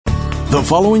The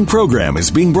following program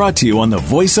is being brought to you on the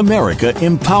Voice America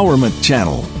Empowerment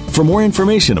Channel. For more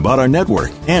information about our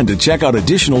network and to check out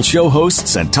additional show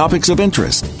hosts and topics of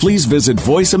interest, please visit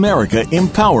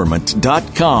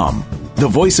voiceamericaempowerment.com. The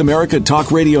Voice America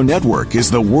Talk Radio Network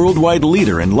is the worldwide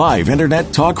leader in live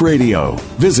Internet talk radio.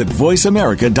 Visit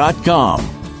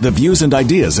voiceamerica.com. The views and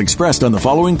ideas expressed on the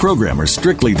following program are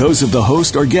strictly those of the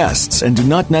host or guests and do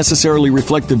not necessarily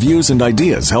reflect the views and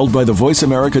ideas held by the Voice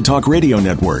America Talk Radio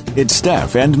Network, its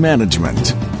staff, and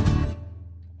management.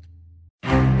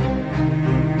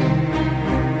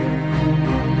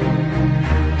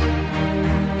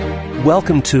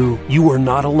 Welcome to You Are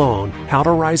Not Alone, How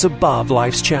to Rise Above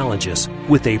Life's Challenges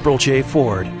with April J.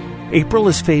 Ford. April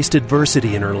has faced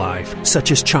adversity in her life,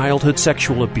 such as childhood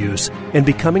sexual abuse and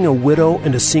becoming a widow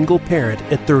and a single parent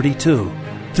at 32.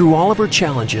 Through all of her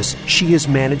challenges, she has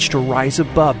managed to rise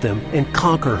above them and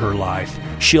conquer her life.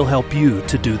 She'll help you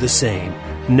to do the same.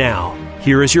 Now,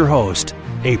 here is your host,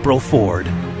 April Ford.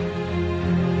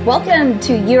 Welcome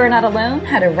to You Are Not Alone,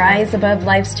 How to Rise Above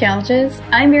Life's Challenges.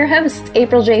 I'm your host,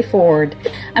 April J. Ford.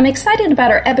 I'm excited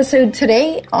about our episode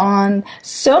today on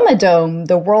Somadome,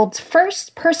 the world's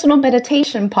first personal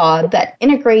meditation pod that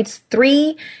integrates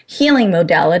 3 healing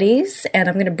modalities. And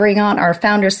I'm going to bring on our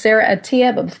founder, Sarah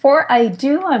Attia. But before I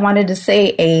do, I wanted to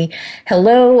say a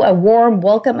hello, a warm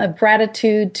welcome of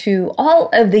gratitude to all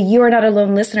of the You Are Not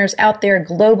Alone listeners out there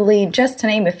globally. Just to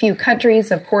name a few countries,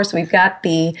 of course, we've got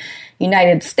the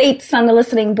United States on the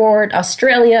listening board,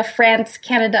 Australia, France,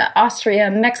 Canada,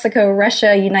 Austria, Mexico,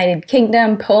 Russia, United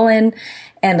Kingdom, Poland,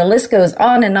 and the list goes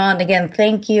on and on. Again,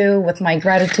 thank you with my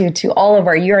gratitude to all of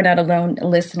our You're Not Alone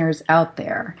listeners out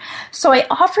there. So I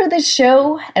offer this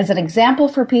show as an example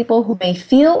for people who may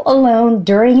feel alone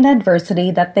during an adversity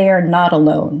that they are not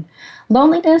alone.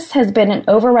 Loneliness has been an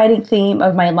overriding theme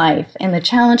of my life and the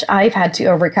challenge I've had to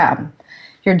overcome.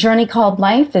 Your journey called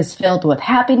life is filled with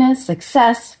happiness,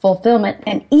 success, fulfillment,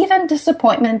 and even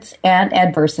disappointments and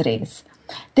adversities.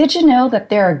 Did you know that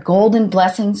there are golden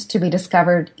blessings to be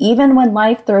discovered even when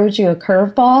life throws you a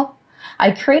curveball? I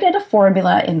created a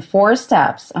formula in 4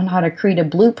 steps on how to create a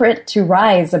blueprint to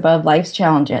rise above life's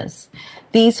challenges.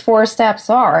 These 4 steps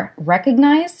are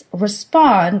recognize,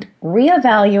 respond,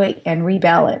 reevaluate, and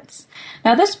rebalance.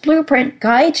 Now, this blueprint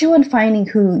guides you in finding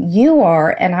who you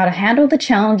are and how to handle the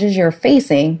challenges you're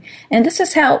facing, and this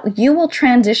is how you will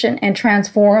transition and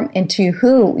transform into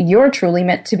who you're truly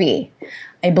meant to be.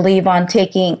 I believe on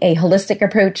taking a holistic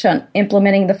approach on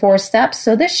implementing the 4 steps,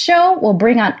 so this show will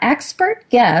bring on expert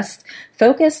guests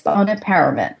focused on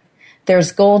empowerment.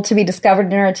 There's gold to be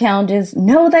discovered in our challenges.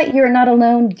 Know that you're not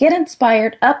alone. Get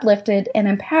inspired, uplifted, and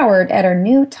empowered at our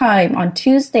new time on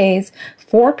Tuesdays,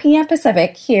 4 p.m.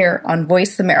 Pacific, here on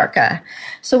Voice America.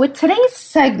 So with today's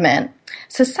segment,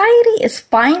 society is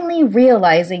finally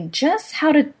realizing just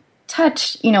how to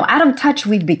out of touch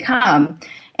we've become.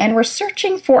 And we're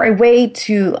searching for a way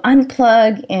to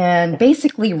unplug and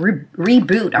basically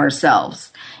reboot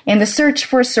ourselves. In the search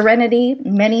for serenity,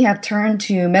 many have turned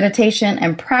to meditation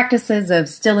and practices of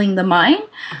stilling the mind,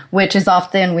 which is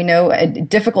often, we know, a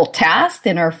difficult task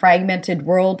in our fragmented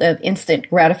world of instant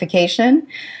gratification.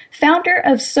 Founder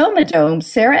of Somadome,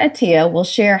 Sarah Attia, will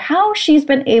share how she's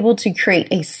been able to create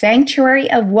a sanctuary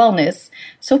of wellness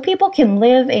so people can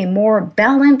live a more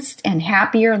balanced and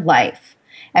happier life.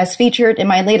 As featured in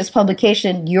my latest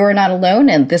publication, You're Not Alone,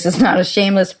 and this is not a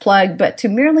shameless plug, but to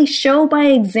merely show by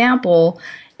example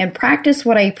and practice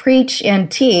what I preach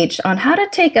and teach on how to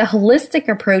take a holistic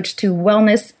approach to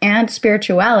wellness and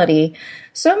spirituality,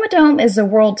 Somadome is the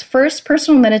world's first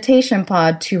personal meditation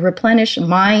pod to replenish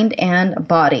mind and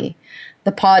body.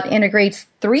 The pod integrates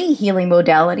 3 healing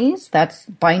modalities, that's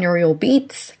binaural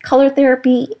beats, color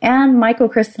therapy, and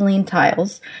microcrystalline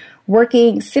tiles,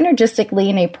 working synergistically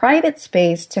in a private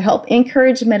space to help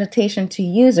encourage meditation to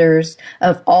users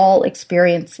of all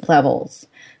experience levels.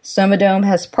 Somadome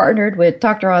has partnered with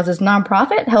Dr. Oz's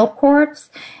nonprofit, Health Corps,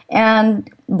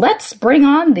 and let's bring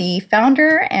on the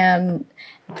founder and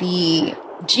the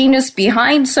genius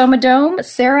behind Somadome,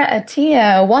 Sarah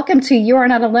Attia. Welcome to You Are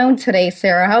Not Alone today,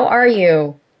 Sarah. How are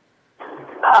you?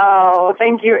 Oh,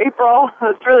 thank you, April.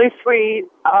 That's really sweet.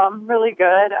 Really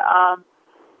good.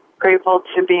 Grateful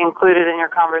to be included in your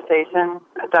conversation.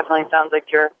 It definitely sounds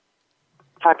like you're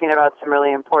talking about some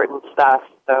really important stuff.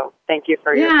 So thank you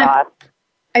for your thoughts.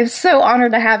 I'm so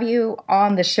honored to have you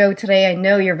on the show today. I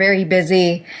know you're very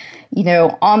busy,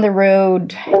 on the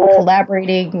road,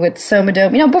 collaborating with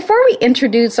Somadome. Before we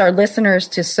introduce our listeners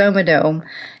to Somadome,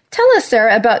 tell us,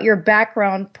 Sarah, about your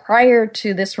background prior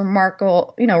to this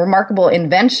remarkable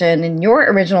invention. And your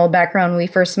original background, when we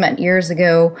first met years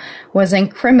ago, was in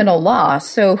criminal law.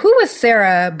 So who was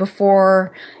Sarah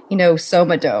before,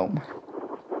 Somadome?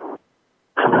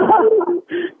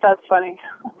 That's funny.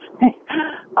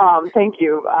 Thank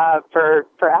you for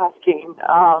asking.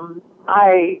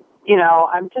 I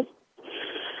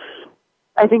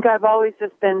think I've always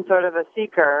just been sort of a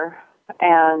seeker,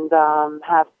 and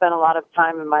have spent a lot of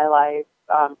time in my life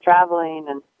traveling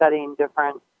and studying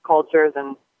different cultures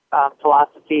and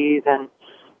philosophies and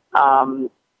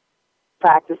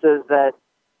practices that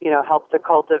help to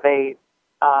cultivate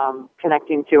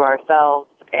connecting to ourselves.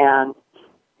 And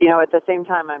at the same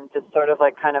time, I'm just sort of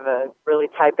like kind of a really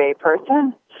type A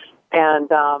person, and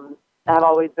I've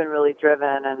always been really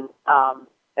driven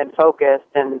and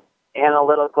focused and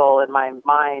analytical in my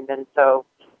mind. And so,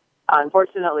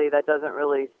 unfortunately, that doesn't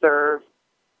really serve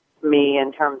me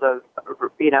in terms of,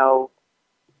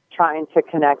 trying to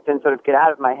connect and sort of get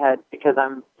out of my head, because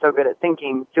I'm so good at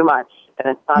thinking too much, and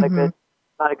it's not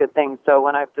not a good thing. So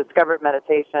when I've discovered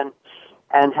meditation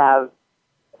and have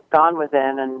gone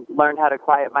within and learned how to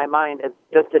quiet my mind, it's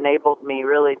just enabled me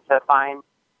really to find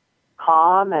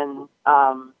calm and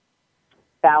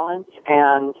balance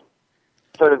and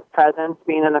sort of presence,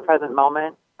 being in the present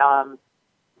moment.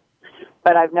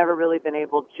 But I've never really been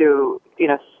able to,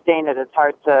 sustain it. It's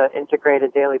hard to integrate a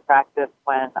daily practice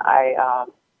when I've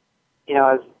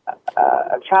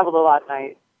traveled a lot,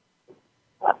 and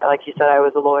like you said, I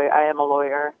am a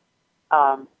lawyer.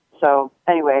 So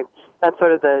anyway, that's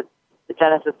sort of the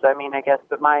genesis, I guess.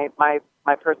 But my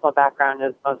personal background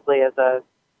is mostly as a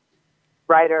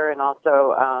writer, and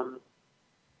also,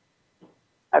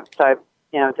 I've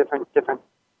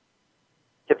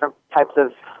different types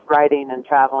of writing and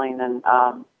traveling, and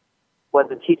was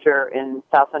a teacher in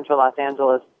South Central Los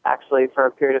Angeles, actually, for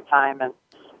a period of time. And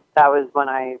that was when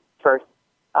I first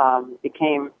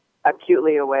became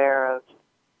acutely aware of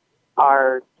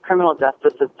our criminal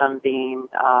justice system being,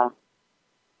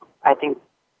 I think,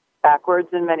 backwards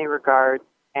in many regards,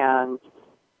 and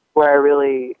where I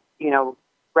really,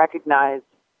 recognized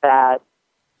that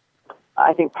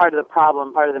I think part of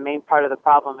the main part of the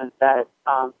problem is that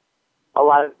a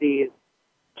lot of these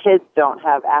kids don't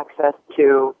have access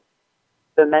to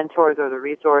the mentors or the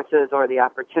resources or the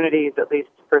opportunities, at least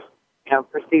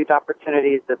perceived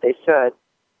opportunities, that they should.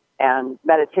 And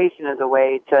meditation is a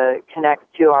way to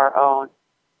connect to our own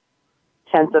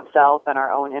sense of self and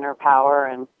our own inner power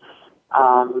and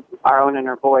our own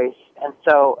inner voice. And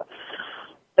so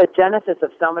the genesis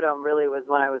of Somadome really was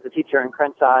when I was a teacher in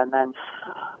Crenshaw, and then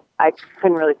I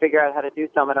couldn't really figure out how to do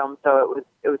Somadome, so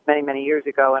it was many, many years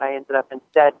ago, and I ended up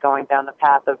instead going down the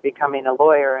path of becoming a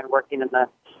lawyer and working in the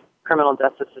criminal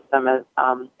justice system as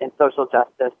in social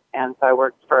justice. And so I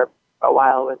worked for a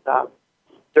while with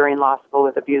during law school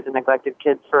with abused and neglected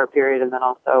kids for a period, and then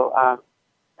also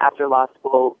after law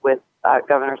school with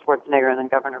Governor Schwarzenegger and then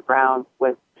Governor Brown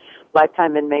with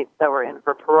lifetime inmates that were in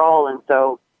for parole, and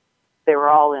so they were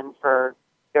all in for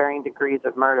varying degrees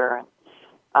of murder.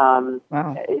 Wow.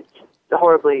 It's a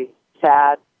horribly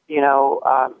sad,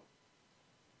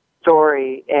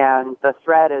 story, and the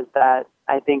thread is that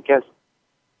I think if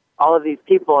all of these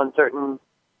people, and certain,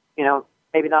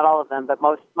 maybe not all of them, but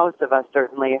most of us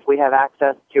certainly, if we have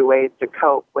access to ways to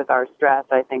cope with our stress,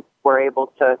 I think we're able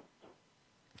to,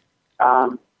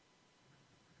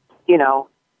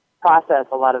 process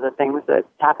a lot of the things that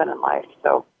happen in life.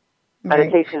 So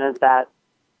meditation is that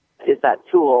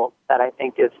tool that I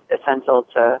think is essential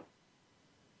to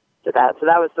that. So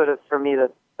that was sort of, for me,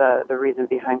 the reason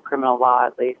behind criminal law,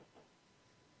 at least.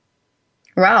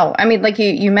 Wow. Like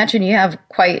you mentioned, you have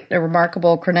quite a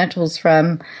remarkable credentials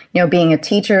from, being a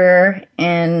teacher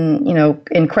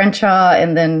in Crenshaw,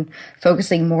 and then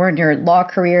focusing more on your law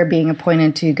career, being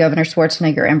appointed to Governor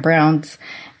Schwarzenegger and Brown's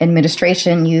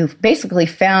administration. You've basically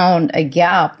found a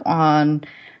gap on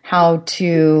how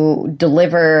to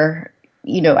deliver,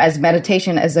 as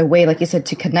meditation, as a way, like you said,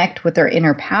 to connect with our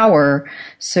inner power.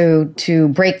 So to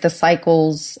break the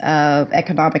cycles of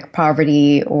economic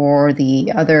poverty or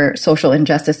the other social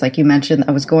injustice, like you mentioned,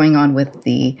 that was going on with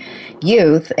the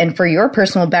youth. And for your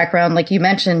personal background, like you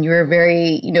mentioned, you were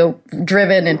very,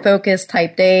 driven and focused,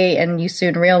 type A, and you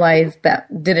soon realized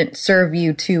that didn't serve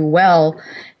you too well.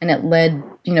 And it led,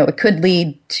 it could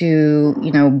lead to,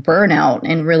 burnout,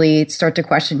 and really start to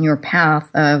question your path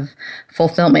of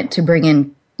fulfillment to bring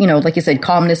in, like you said,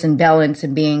 calmness and balance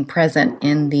and being present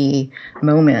in the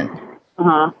moment.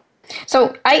 Uh-huh.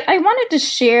 So I wanted to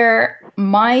share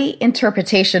my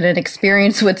interpretation and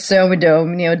experience with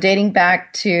Somadome, dating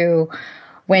back to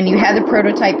when you had the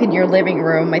prototype in your living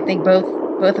room. I think both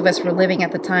both of us were living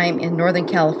at the time in Northern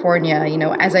California. You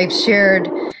know, as I've shared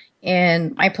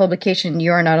in my publication,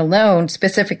 You're Not Alone,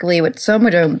 specifically with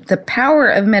Somodome, the power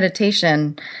of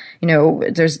meditation, you know,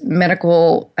 there's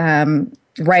medical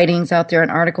writings out there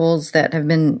and articles that have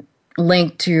been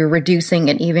linked to reducing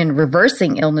and even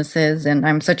reversing illnesses. And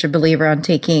I'm such a believer on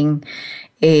taking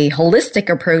a holistic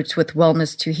approach with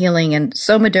wellness to healing. And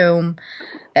Somodome,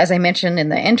 as I mentioned in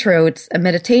the intro, it's a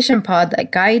meditation pod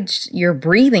that guides your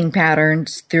breathing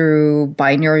patterns through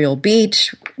binaural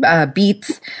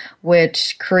beats,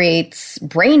 which creates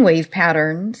brainwave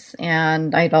patterns.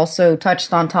 And I'd also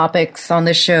touched on topics on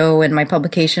this show and my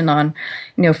publication on,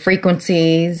 you know,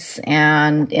 frequencies.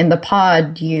 And in the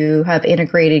pod, you have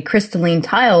integrated crystalline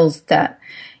tiles that,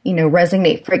 you know,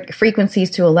 resonate frequencies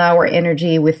to allow our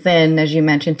energy within, as you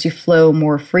mentioned, to flow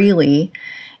more freely.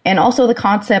 And also the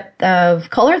concept of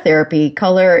color therapy.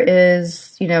 Color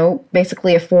is, you know,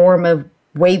 basically a form of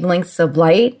wavelengths of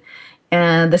light.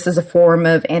 And this is a form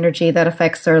of energy that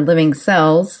affects our living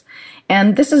cells.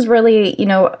 And this is really, you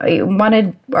know, I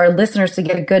wanted our listeners to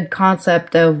get a good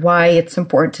concept of why it's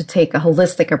important to take a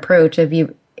holistic approach.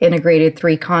 You've integrated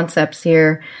 3 concepts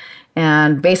here.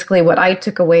 And basically what I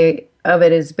took away of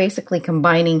it is basically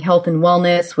combining health and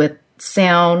wellness with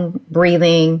sound,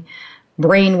 breathing,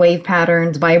 brain wave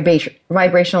patterns,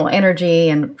 vibrational energy,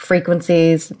 and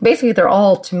frequencies. Basically, they're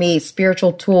all, to me,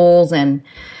 spiritual tools, and,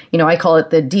 you know, I call it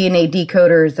the DNA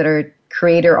decoders that our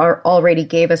Creator already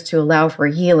gave us to allow for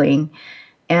healing.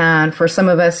 And for some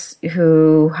of us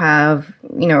who have,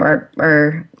 you know,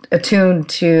 are attuned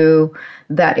to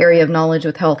that area of knowledge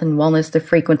with health and wellness, the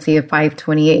frequency of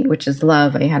 528, which is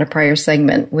love. I had a prior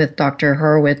segment with Dr.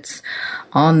 Horowitz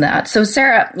on that. So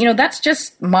Sarah, you know, that's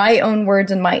just my own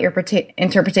words and my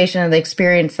interpretation of the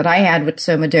experience that I had with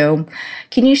Somodome.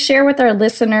 Can you share with our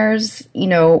listeners, you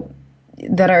know,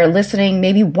 that are listening,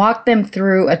 maybe walk them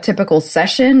through a typical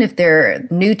session if they're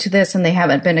new to this and they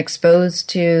haven't been exposed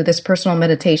to this personal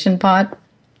meditation pod?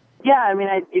 Yeah, I mean,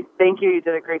 thank you. You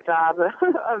did a great job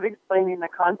of explaining the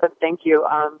concept. Thank you.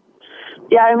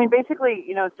 Yeah, I mean, basically,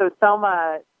 you know, so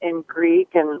soma in Greek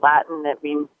and Latin, it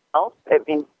means self. It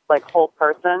means like whole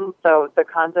person. So the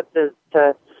concept is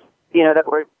to, you know, that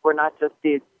we're not just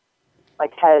these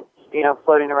like heads, you know,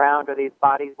 floating around, or these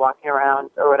bodies walking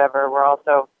around or whatever. We're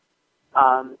also,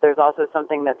 there's also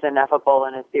something that's ineffable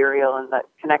and ethereal and that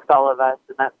connects all of us,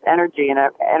 and that's energy, and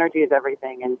energy is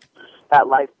everything. And that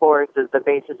life force is the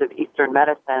basis of Eastern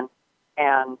medicine.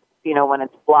 And, you know, when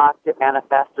it's blocked, it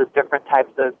manifests as different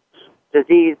types of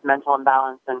disease, mental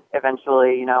imbalance, and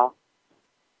eventually, you know,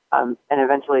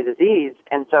 eventually disease.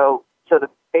 And so the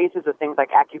basis of things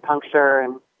like acupuncture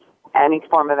and any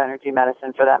form of energy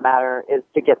medicine, for that matter, is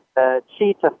to get the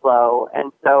chi to flow.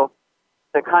 And so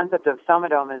the concept of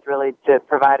Somodome is really to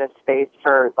provide a space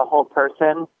for the whole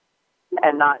person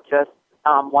and not just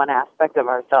one aspect of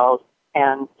ourselves.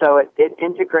 And so it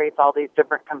integrates all these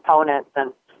different components,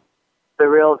 and the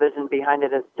real vision behind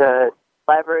it is to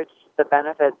leverage the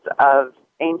benefits of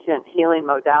ancient healing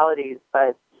modalities,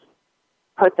 but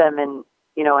put them in,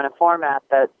 you know, in a format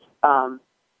that's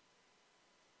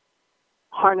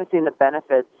harnessing the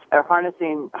benefits, or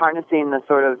harnessing the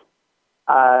sort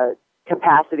of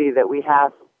capacity that we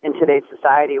have in today's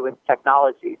society with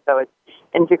technology. So it's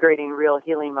integrating real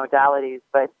healing modalities,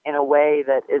 but in a way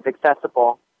that is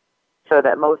accessible, so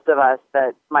that most of us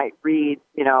that might read,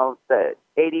 you know, the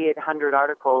 8,800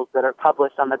 articles that are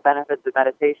published on the benefits of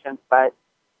meditation, but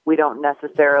we don't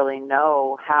necessarily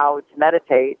know how to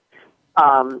meditate,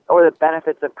 or the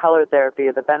benefits of color therapy,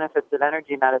 or the benefits of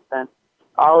energy medicine,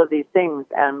 all of these things,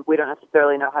 and we don't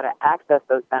necessarily know how to access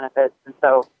those benefits. And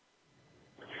so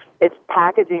it's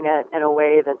packaging it in a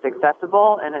way that's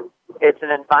accessible, and it's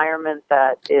an environment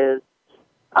that is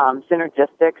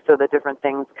synergistic, so the different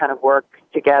things kind of work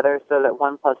together, so that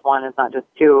 1 + 1 is not just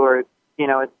 2, or, you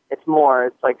know, it's more.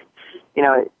 It's like, you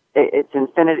know, it's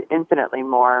infinitely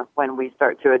more when we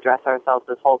start to address ourselves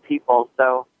as whole people.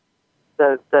 So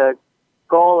the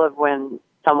goal of when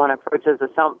someone approaches the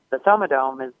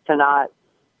Somodome is to not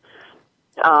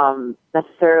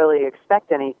necessarily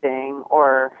expect anything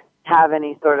or have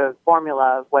any sort of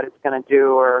formula of what it's going to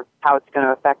do or how it's going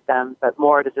to affect them, but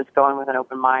more to just go in with an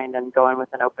open mind and go in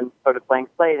with an open sort of blank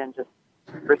slate and just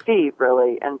receive,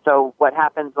 really. And so what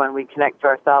happens when we connect to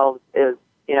ourselves is,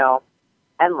 you know,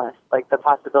 endless. Like, the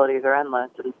possibilities are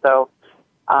endless. And so,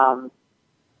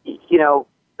 you know,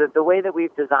 the way that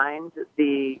we've designed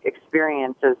the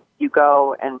experience is you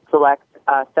go and select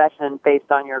a session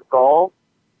based on your goal.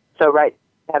 So, right,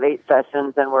 we have 8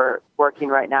 sessions, and we're working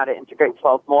right now to integrate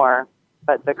 12 more.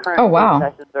 But the current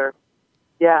 8 sessions are,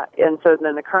 yeah. And so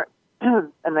then the current,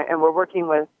 and we're working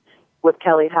with with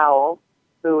Kelly Howell,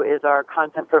 who is our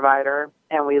content provider,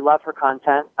 and we love her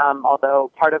content. Although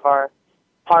part of our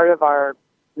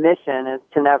mission is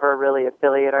to never really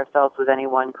affiliate ourselves with any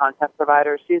one content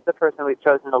provider. She's the person we've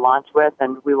chosen to launch with,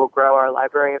 and we will grow our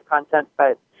library of content,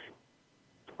 but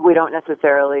we don't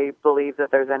necessarily believe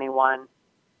that there's any one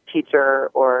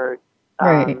teacher or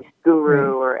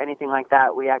guru or anything like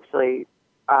that. We actually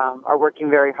are working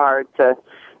very hard to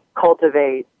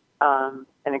cultivate an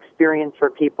experience for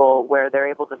people where they're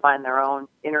able to find their own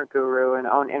inner guru and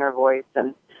own inner voice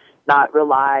and not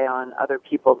rely on other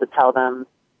people to tell them,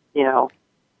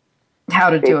 how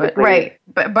to do it, right?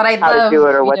 But I love to do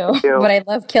it or what to do. But I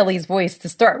love Kelly's voice to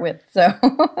start with. So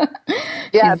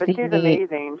yeah, she's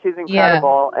amazing. She's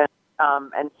incredible,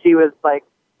 and she was like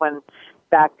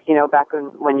back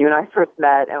when you and I first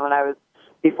met, and when I was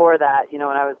before that, when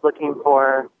I was looking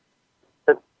for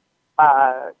the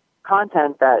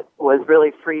content that was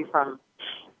really free from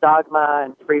dogma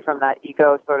and free from that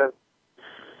ego sort of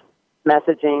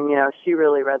messaging, she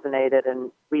really resonated,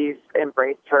 and we've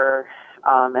embraced her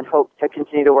and hope to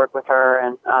continue to work with her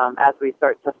and as we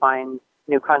start to find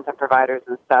new content providers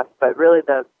and stuff. But really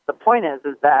the point is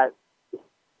that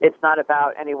it's not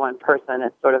about any one person.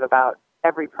 It's sort of about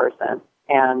every person,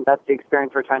 and that's the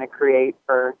experience we're trying to create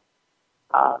for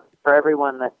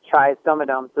everyone that tries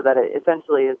Somadome, so that it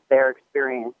essentially is their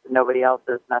experience and nobody else's,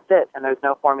 and that's it. And there's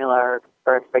no formula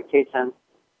or expectations.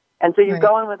 And so you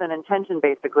go in with an intention,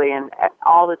 basically, and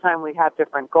all the time we have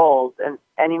different goals, and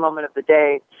any moment of the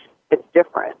day, it's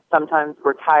different. Sometimes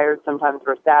we're tired, sometimes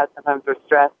we're sad, sometimes we're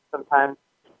stressed, sometimes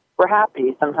we're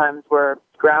happy, sometimes we're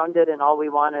grounded, and all we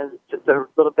want is just a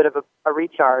little bit of a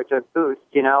recharge, a boost,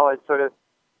 It's sort of,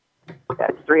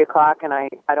 it's 3 o'clock, and I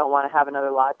don't want to have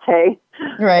another latte,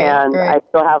 and I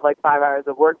still have like 5 hours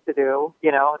of work to do,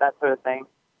 that sort of thing.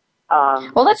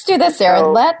 Well, let's do this, Sarah.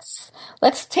 So,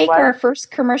 let's take our first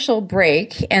commercial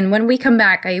break, and when we come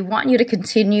back, I want you to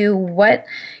continue what,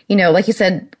 like you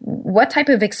said, what type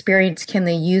of experience can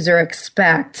the user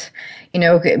expect?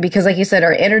 Because like you said,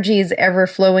 our energy is ever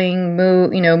flowing,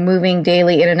 moving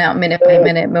daily in and out, minute by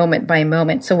minute, moment by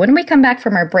moment. So when we come back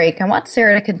from our break, I want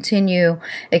Sarah to continue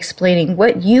explaining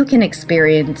what you can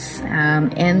experience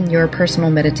in your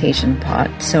personal meditation pod,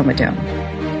 Somadome.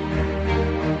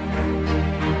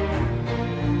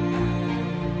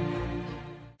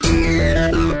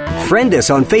 Friend us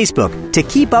on Facebook to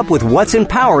keep up with what's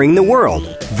empowering the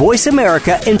world. Voice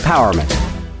America Empowerment.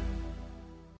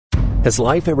 Has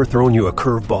life ever thrown you a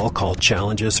curveball called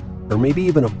challenges, or maybe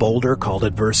even a boulder called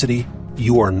adversity?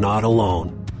 You are not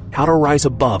alone. How to rise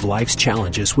above life's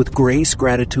challenges with grace,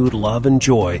 gratitude, love, and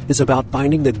joy is about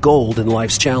finding the gold in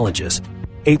life's challenges.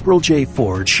 April J.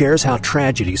 Ford shares how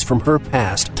tragedies from her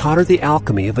past taught her the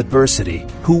alchemy of adversity.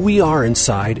 Who we are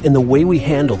inside and the way we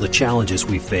handle the challenges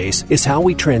we face is how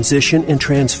we transition and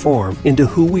transform into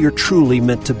who we are truly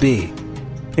meant to be.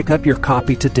 Pick up your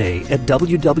copy today at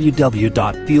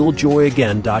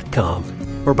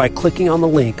www.feeljoyagain.com or by clicking on the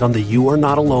link on the You Are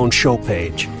Not Alone show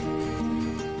page.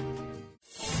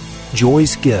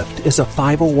 Joy's Gift is a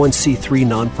 501c3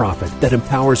 nonprofit that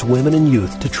empowers women and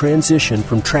youth to transition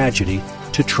from tragedy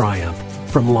to triumph,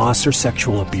 from loss or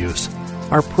sexual abuse.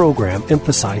 Our program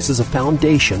emphasizes a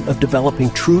foundation of developing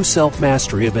true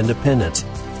self-mastery of independence.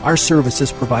 Our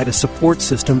services provide a support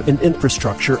system and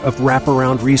infrastructure of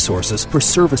wraparound resources for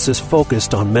services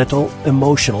focused on mental,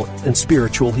 emotional, and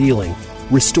spiritual healing.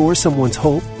 Restore someone's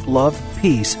hope, love,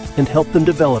 peace, and help them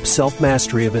develop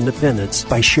self-mastery of independence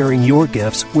by sharing your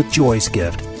gifts with Joy's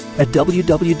Gift at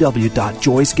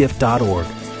www.joysgift.org.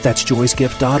 That's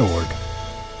joysgift.org.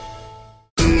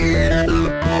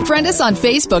 Friend us on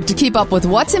Facebook to keep up with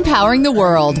what's empowering the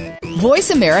world. Voice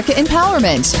America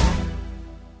Empowerment.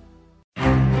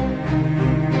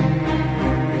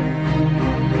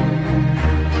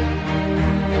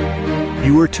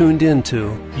 You are tuned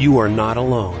into You Are Not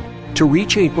Alone. To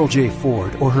reach April J.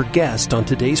 Ford or her guest on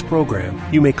today's program,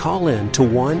 you may call in to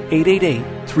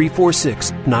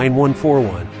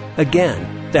 1-888-346-9141.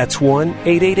 Again, that's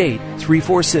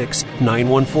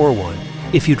 1-888-346-9141.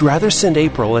 If you'd rather send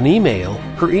April an email,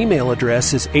 her email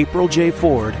address is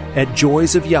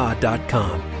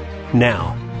apriljford@joysofyah.com.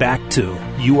 Now, back to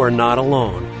You Are Not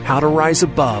Alone, How to Rise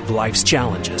Above Life's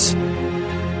Challenges.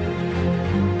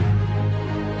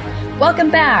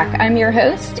 Welcome back. I'm your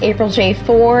host, April J.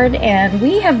 Ford, and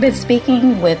we have been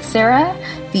speaking with Sarah,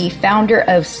 the founder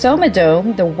of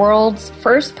Somadome, the world's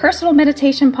first personal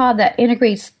meditation pod that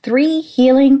integrates 3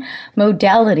 healing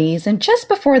modalities. And just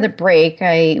before the break,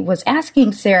 I was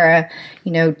asking Sarah,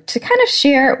 to kind of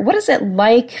share what is it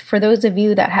like for those of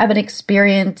you that haven't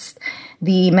experienced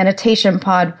the meditation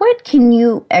pod, what can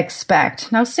you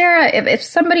expect? Now, Sarah, if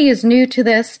somebody is new to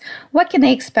this, what can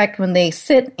they expect when they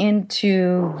sit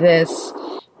into this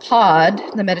pod,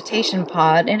 the meditation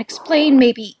pod, and explain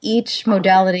maybe each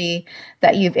modality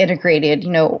that you've integrated?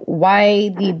 Why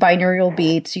the binaural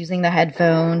beats using the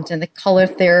headphones and the color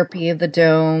therapy of the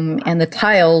dome and the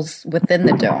tiles within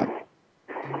the dome.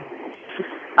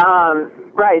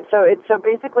 Right. So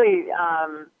basically,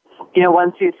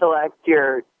 once you select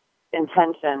your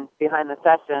intention behind the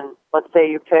session, let's say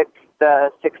you pick the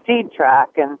Succeed track,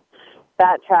 and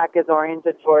that track is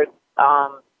oriented towards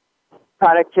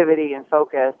productivity and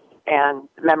focus and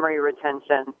memory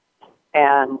retention,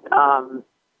 and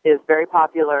is very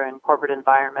popular in corporate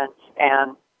environments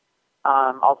and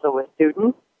also with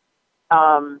students.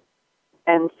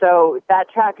 And so that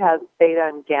track has theta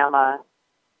and gamma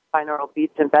binaural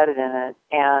beats embedded in it,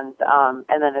 and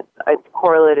then it's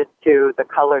correlated to the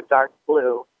color dark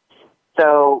blue.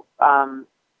 So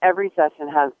every session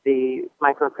has the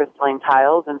microcrystalline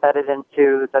tiles embedded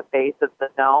into the base of the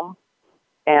dome,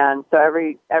 and so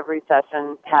every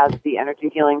session has the energy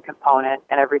healing component,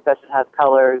 and every session has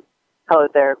color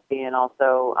therapy, and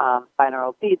also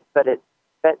binaural beats. But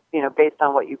based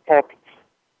on what you pick,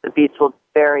 the beats will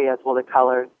vary, as will the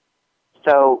colors.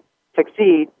 So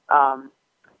Succeed.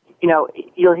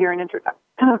 You'll hear an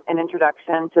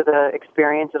introduction to the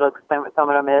experience. It'll explain what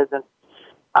Somadome is, and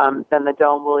then the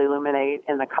dome will illuminate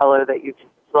in the color that you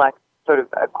select, sort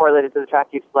of correlated to the track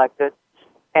you've selected.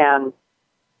 And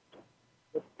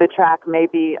the track may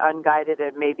be unguided,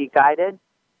 it may be guided.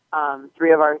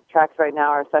 3 of our tracks right now,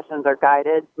 our sessions are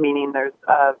guided, meaning there's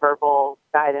verbal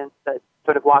guidance that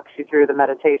sort of walks you through the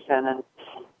meditation, and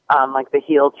like the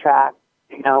Heal track,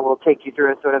 will take you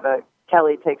through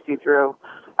Kelly takes you through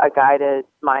a guided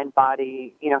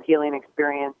mind-body, healing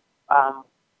experience,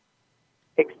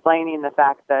 explaining the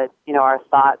fact that, our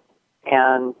thoughts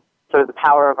and sort of the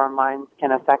power of our minds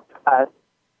can affect us.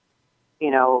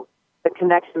 The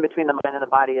connection between the mind and the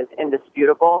body is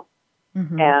indisputable,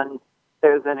 and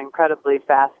there's an incredibly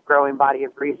fast-growing body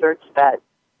of research that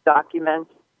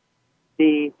documents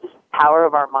the power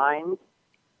of our minds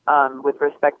with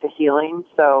respect to healing.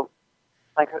 So,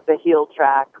 like the Heal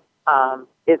track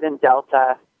is in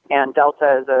Delta, and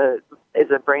Delta is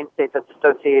a brain state that's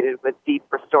associated with deep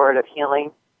restorative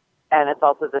healing, and it's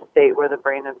also the state where the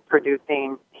brain is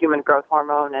producing human growth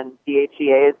hormone, and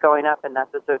DHEA is going up, and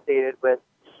that's associated with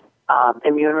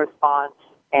immune response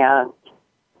and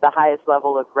the highest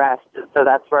level of rest. So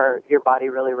that's where your body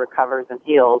really recovers and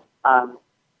heals.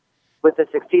 With the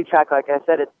Succeed track, like I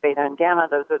said, it's beta and gamma.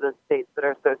 Those are the states that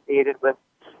are associated with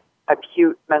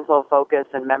acute mental focus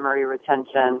and memory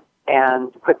retention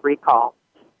and quick recall.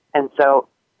 And so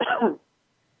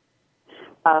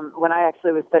when I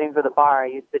actually was studying for the bar, I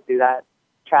used to do that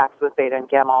tracks with beta and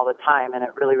gamma all the time, and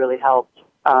it really, really helped.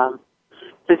 So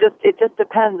it just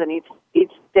depends, and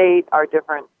each state are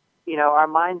different. Our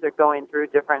minds are going through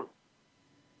different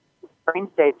brain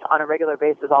states on a regular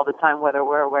basis all the time, whether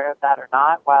we're aware of that or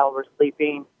not, while we're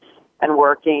sleeping and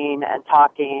working and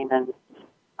talking and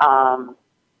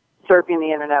surfing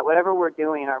the internet. Whatever we're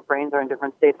doing, our brains are in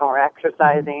different states when we're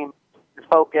exercising,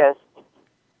 focused.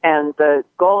 And the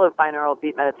goal of binaural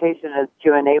beat meditation is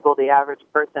to enable the average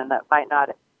person that might not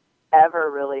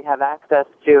ever really have access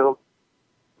to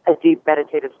a deep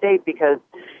meditative state because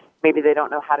maybe they don't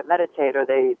know how to meditate, or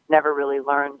they never really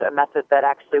learned a method that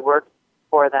actually works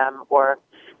for them, or,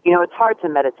 it's hard to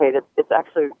meditate. It's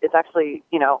actually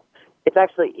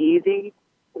easy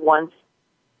once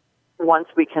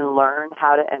we can learn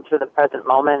how to enter the present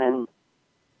moment and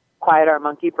quiet our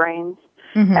monkey brains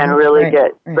and really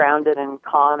get grounded and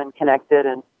calm and connected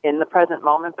and in the present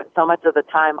moment. But so much of the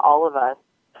time, all of us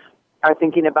are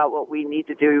thinking about what we need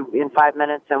to do in 5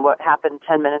 minutes and what happened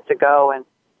 10 minutes ago, and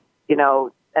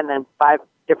and then 5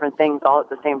 different things all at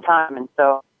the same time. And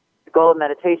so the goal of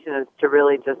meditation is to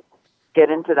really just get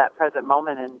into that present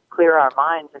moment and clear our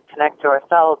minds and connect to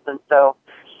ourselves. And so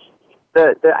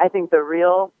I think the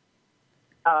real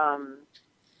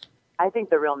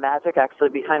magic actually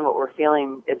behind what we're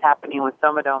feeling is happening with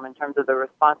Somadome in terms of the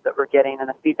response that we're getting and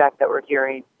the feedback that we're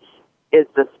hearing is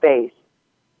the space.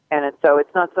 And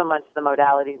it's not so much the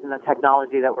modalities and the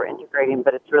technology that we're integrating,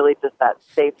 but it's really just that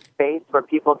safe space where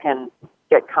people can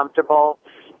get comfortable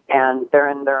and they're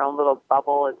in their own little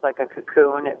bubble. It's like a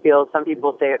cocoon. Some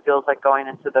people say it feels like going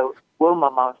into the womb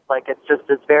almost. Like it's just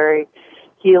this very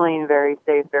healing, very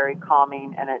safe, very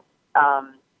calming, and it's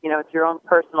your own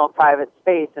personal private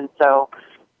space. And so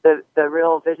the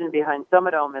real vision behind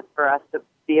Somadome is for us to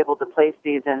be able to place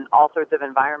these in all sorts of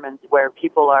environments where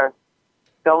people are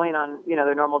going on,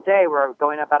 their normal day. We're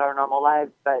going about our normal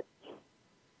lives, but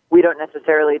we don't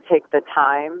necessarily take the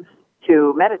time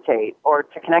to meditate or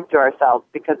to connect to ourselves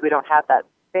because we don't have that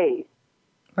space.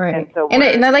 Right. And, so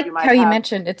and I like how you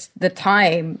mentioned it's the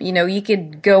time. You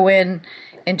could go in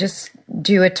and just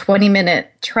do a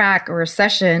 20-minute track or a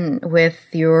session with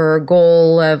your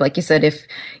goal of, like you said, if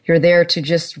you're there to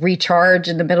just recharge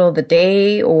in the middle of the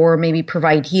day or maybe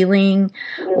provide healing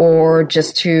or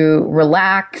just to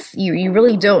relax. You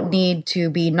really don't need to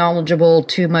be knowledgeable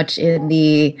too much in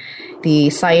the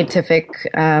scientific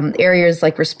areas,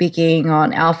 like we're speaking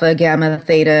on alpha, gamma,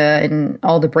 theta, and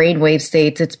all the brainwave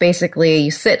states. It's basically you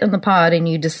sit in the pod and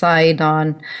you decide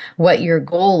on what your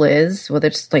goal is, whether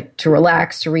it's like to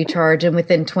relax, to recharge, and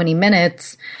within 20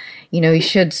 minutes, you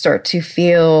should start to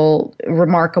feel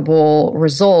remarkable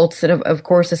results. And of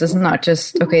course, this is not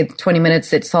just, 20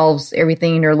 minutes, it solves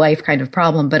everything in your life kind of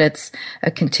problem, but it's a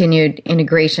continued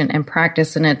integration and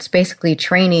practice. And it's basically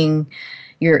training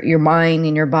your mind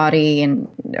and your body and,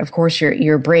 of course,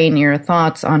 your brain and your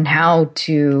thoughts on how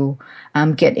to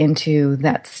get into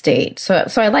that state. So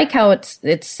I like how it's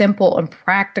simple and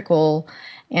practical.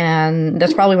 And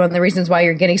that's probably one of the reasons why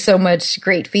you're getting so much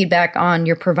great feedback on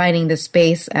you're providing the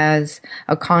space as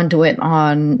a conduit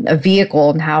on a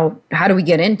vehicle and how do we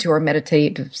get into our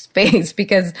meditative space?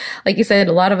 Because like you said,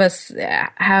 a lot of us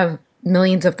have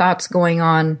millions of thoughts going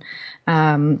on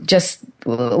just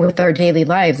with our daily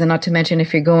lives. And not to mention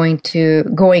if you're going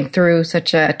through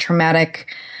such a traumatic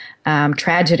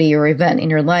tragedy or event in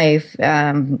your life,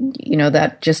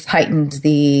 that just heightens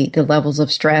the levels of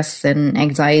stress and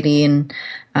anxiety and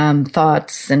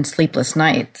thoughts and sleepless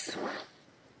nights.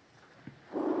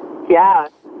 Yeah,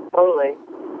 totally.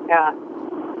 Yeah.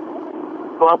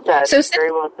 Well said.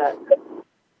 Very well said.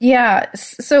 Yeah.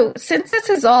 So since this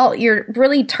is all, you're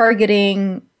really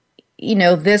targeting,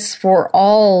 this for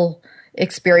all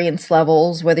experience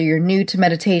levels, whether you're new to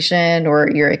meditation or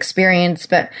you're experienced,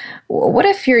 but what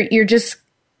if you're just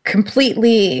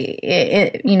completely,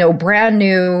 brand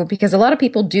new? Because a lot of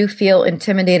people do feel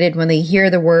intimidated when they hear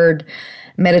the word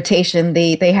meditation.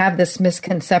 They have this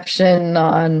misconception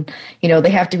on, they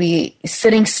have to be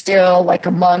sitting still like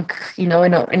a monk, in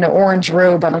an orange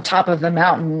robe on the top of the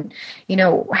mountain.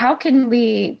 How can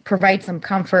we provide some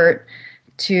comfort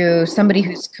to somebody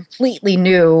who's completely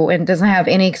new and doesn't have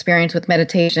any experience with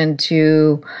meditation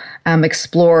to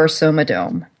explore Soma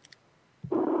Dome?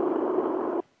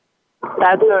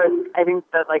 I think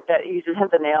that you just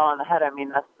hit the nail on the head. I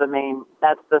mean, that's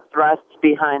the thrust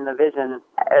behind the vision.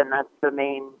 And that's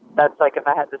like, if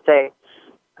I had to say,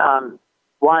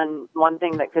 one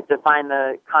thing that could define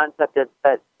the concept is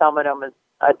that Soma Dome is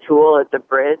a tool, it's a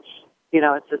bridge,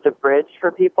 it's just a bridge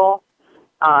for people.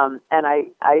 And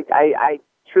I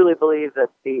truly believe that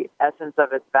the essence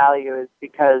of its value is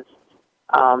because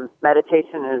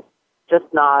meditation is just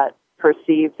not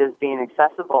perceived as being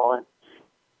accessible. And,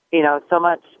 so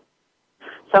much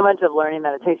of learning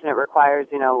meditation, it requires,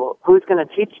 who's going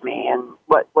to teach me and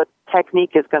what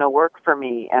technique is going to work for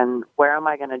me and where am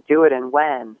I going to do it and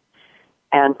when.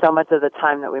 And so much of the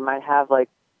time that we might have, 10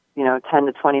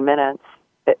 to 20 minutes,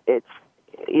 it's,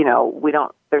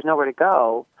 there's nowhere to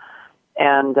go.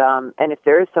 And if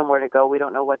there is somewhere to go, we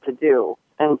don't know what to do.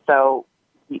 And so,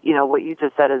 what you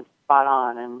just said is spot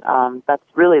on. And that's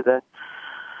really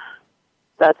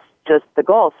that's just the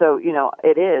goal. So,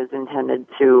 it is intended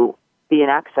to be an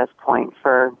access point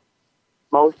for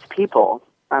most people,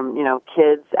 from,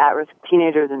 kids, at-risk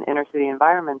teenagers in inner-city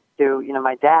environments to,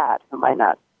 my dad, who might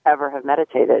not ever have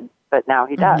meditated, but now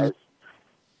he does.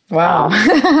 Wow.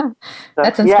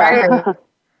 That's inspiring.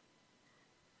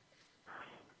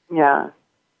 Yeah.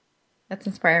 That's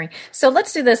inspiring. So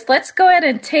let's do this. Let's go ahead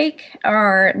and take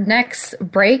our next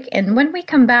break. And when we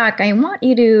come back, I want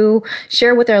you to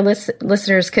share with our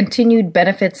listeners continued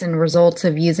benefits and results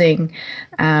of using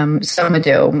Soma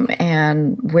Dome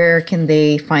and where can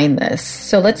they find this.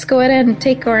 So let's go ahead and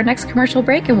take our next commercial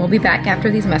break, and we'll be back after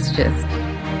these messages.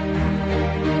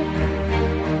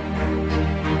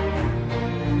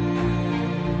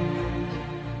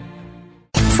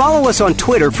 Follow us on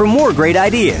Twitter for more great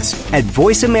ideas at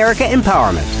Voice America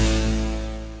Empowerment.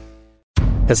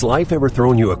 Has life ever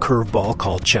thrown you a curveball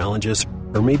called challenges,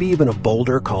 or maybe even a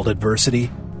boulder called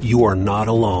adversity? You are not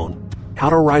alone.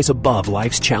 How to rise above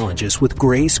life's challenges with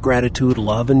grace, gratitude,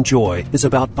 love, and joy is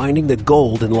about finding the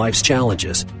gold in life's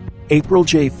challenges. April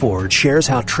J. Ford shares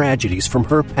how tragedies from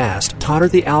her past taught her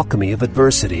the alchemy of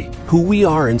adversity. Who we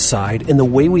are inside and the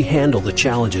way we handle the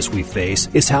challenges we face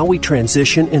is how we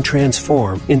transition and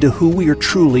transform into who we are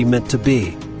truly meant to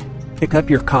be. Pick up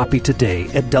your copy today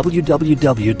at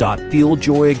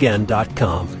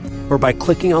www.feeljoyagain.com or by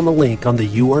clicking on the link on the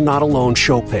You Are Not Alone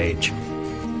show page.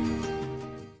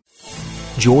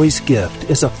 Joy's Gift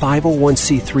is a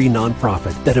 501c3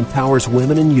 nonprofit that empowers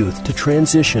women and youth to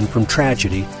transition from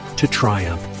tragedy to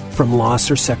triumph, from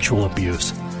loss or sexual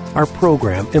abuse. Our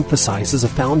program emphasizes a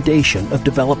foundation of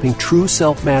developing true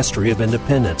self-mastery of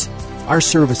independence. Our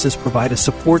services provide a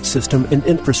support system and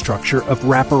infrastructure of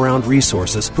wraparound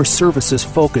resources for services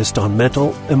focused on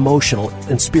mental, emotional,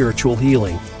 and spiritual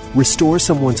healing. Restore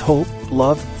someone's hope,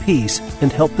 love, peace, and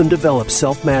help them develop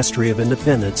self-mastery of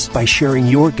independence by sharing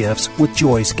your gifts with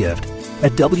Joy's Gift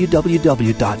at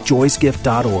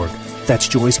www.joysgift.org. That's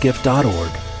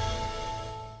joysgift.org.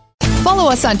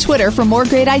 Follow us on Twitter for more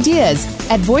great ideas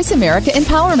at Voice America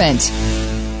Empowerment.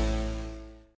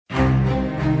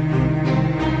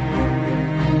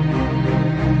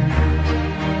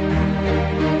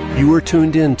 You are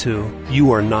tuned into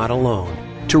You Are Not Alone.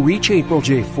 To reach April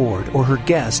J. Ford or her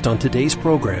guest on today's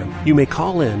program, you may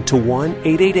call in to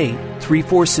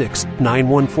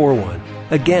 1-888-346-9141.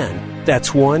 Again, that's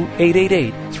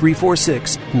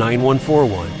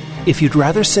 1-888-346-9141. If you'd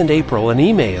rather send April an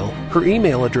email, her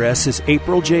email address is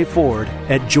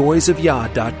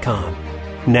apriljford@joysofyah.com.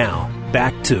 Now,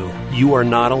 back to You Are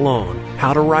Not Alone,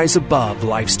 How to Rise Above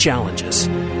Life's Challenges.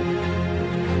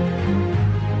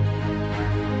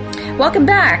 Welcome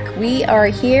back. We are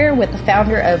here with the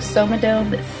founder of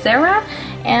Somadome, Sarah.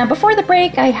 And before the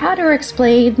break, I had her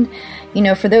explain,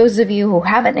 for those of you who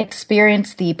haven't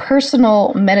experienced the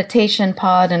personal meditation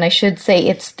pod, and I should say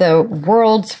it's the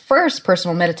world's first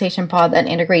personal meditation pod that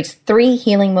integrates 3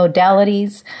 healing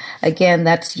modalities. Again,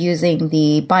 that's using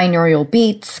the binaural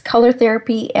beats, color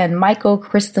therapy, and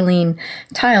microcrystalline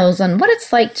tiles on what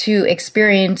it's like to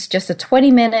experience just a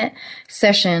 20-minute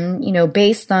session,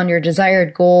 based on your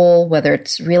desired goal, whether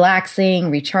it's relaxing,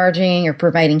 recharging, or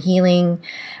providing healing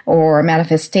or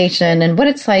manifestation, and what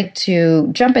it's like to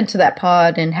jump into that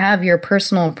pod and have your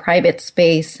personal private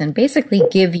space and basically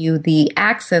give you the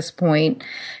access point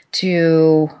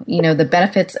to, the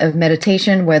benefits of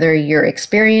meditation, whether you're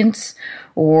experienced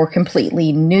or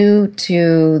completely new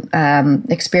to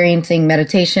experiencing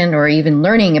meditation or even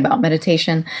learning about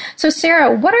meditation. So,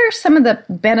 Sarah, what are some of the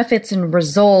benefits and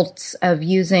results of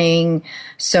using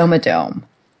Somadome?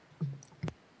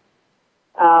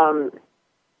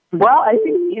 Well, I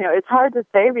think, it's hard to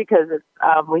say because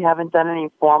we haven't done any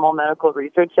formal medical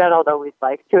research yet, although we'd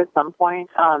like to at some point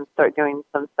start doing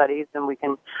some studies, and we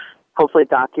can hopefully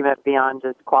document beyond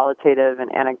just qualitative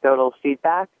and anecdotal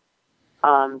feedback.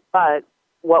 But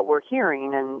what we're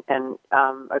hearing and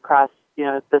across,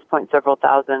 at this point, several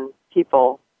thousand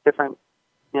people, different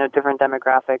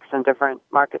demographics and different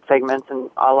market segments and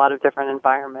a lot of different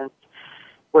environments,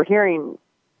 we're hearing,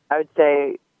 I would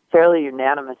say, fairly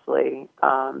unanimously,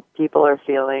 people are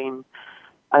feeling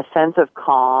a sense of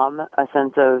calm, a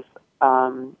sense of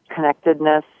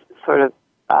connectedness, sort of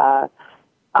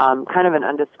kind of an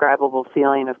undescribable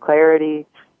feeling of clarity,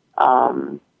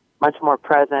 much more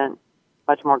present,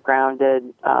 much more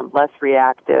grounded, less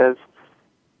reactive,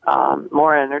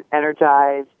 more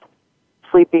energized,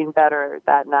 sleeping better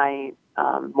that night,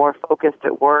 more focused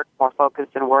at work, more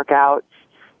focused in workouts.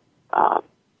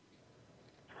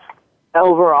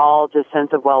 Overall, just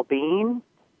sense of well-being,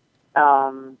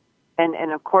 and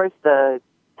of course the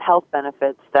health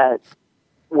benefits that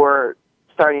we're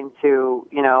starting to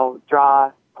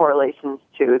draw correlations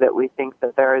to, that we think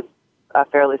that there is a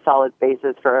fairly solid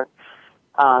basis for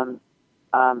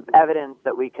evidence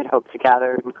that we could hope to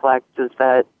gather and collect, is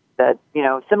that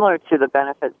similar to the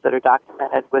benefits that are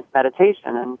documented with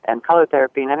meditation and color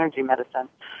therapy and energy medicine,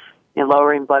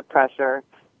 lowering blood pressure,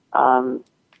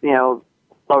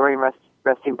 lowering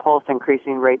resting pulse,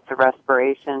 increasing rates of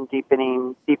respiration,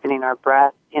 deepening our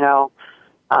breath,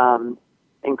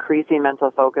 increasing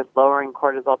mental focus, lowering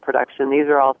cortisol production. These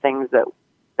are all things that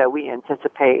we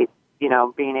anticipate,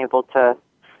 being able to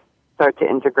start to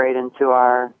integrate into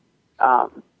our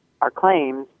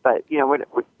claims. But,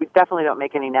 we definitely don't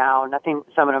make any now. Nothing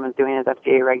Somadome is doing is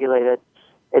FDA regulated.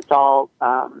 It's all,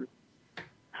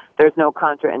 there's no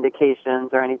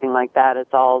contraindications or anything like that.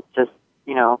 It's all just,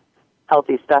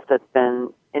 healthy stuff that's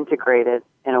been integrated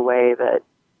in a way that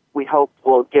we hope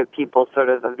will give people sort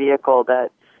of a vehicle that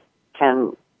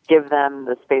can give them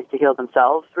the space to heal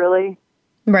themselves, really.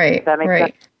 Right. Does that make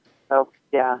sense? So,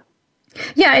 yeah.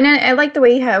 Yeah, and I like the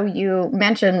way how you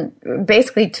mentioned,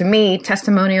 basically, to me,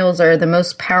 testimonials are the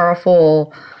most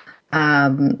powerful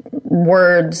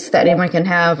words that anyone can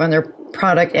have on their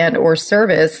product and or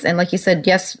service. And like you said,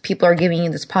 yes, people are giving you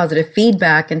this positive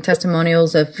feedback and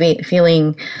testimonials of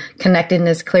feeling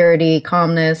connectedness, clarity,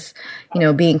 calmness,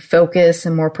 being focused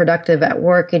and more productive at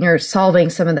work. And you're solving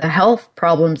some of the health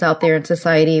problems out there in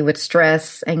society with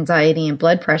stress, anxiety, and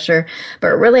blood pressure.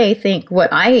 But really, I think what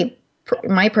I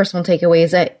my personal takeaway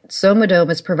is that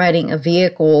Somadome is providing a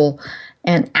vehicle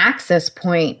and access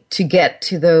point to get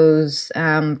to those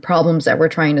problems that we're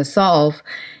trying to solve.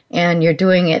 And you're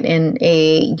doing it in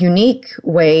a unique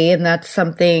way. And that's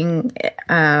something,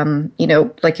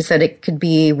 like you said, it could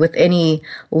be with any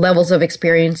levels of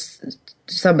experience,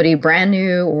 somebody brand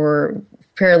new or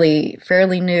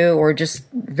fairly new or just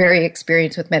very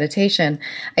experienced with meditation.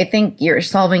 I think you're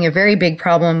solving a very big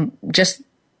problem just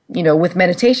with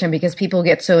meditation, because people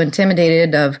get so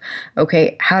intimidated of,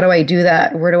 okay, how do I do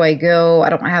that? Where do I go? I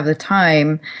don't have the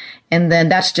time. And then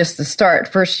that's just the start.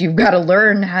 First, you've got to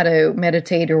learn how to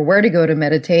meditate or where to go to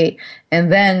meditate. And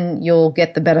then you'll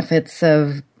get the benefits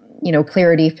of,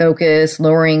 clarity, focus,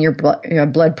 lowering your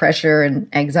blood pressure and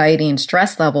anxiety and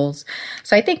stress levels.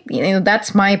 So I think,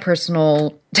 that's my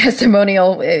personal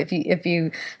testimonial. If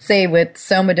you say with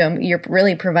Somadome, you're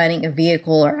really providing a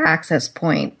vehicle or access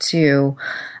point to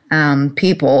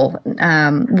people,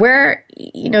 where,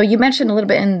 you mentioned a little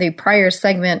bit in the prior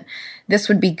segment, this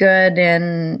would be good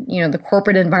in, the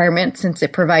corporate environment, since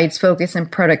it provides focus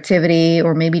and productivity,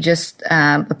 or maybe just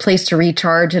a place to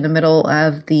recharge in the middle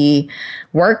of the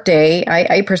workday.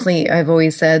 I personally, I've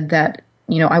always said that,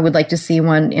 I would like to see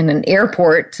one in an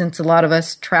airport, since a lot of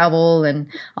us travel, and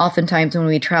oftentimes when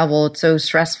we travel, it's so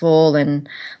stressful and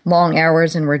long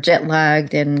hours, and we're jet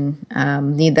lagged and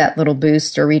need that little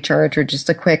boost or recharge, or just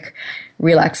a quick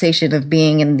relaxation of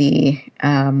being in the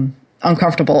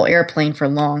uncomfortable airplane for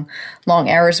long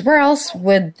hours. Where else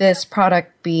would this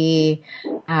product be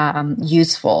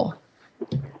useful?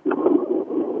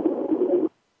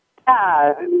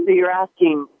 Yeah, so you're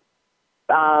asking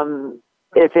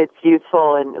if it's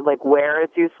useful and like where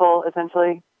it's useful,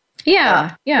 essentially?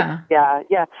 Yeah.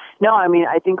 No, I mean,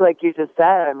 I think like you just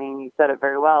said, you said it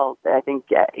very well. I think,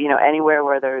 anywhere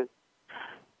where there's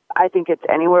 5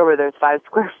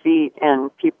 square feet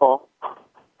and people.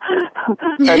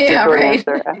 That's yeah, the short right.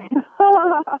 answer.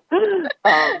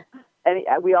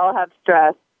 We all have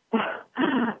stress.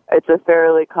 It's a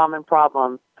fairly common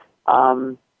problem.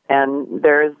 And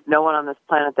there's no one on this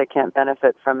planet that can't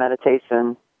benefit from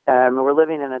meditation. We're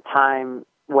living in a time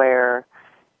where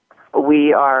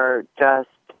we are just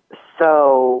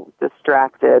so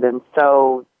distracted and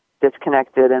so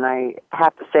disconnected. And I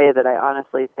have to say that I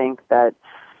honestly think that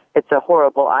it's a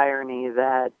horrible irony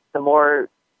that the more,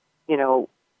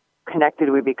 connected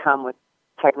we become with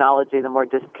technology, the more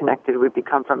disconnected we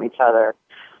become from each other.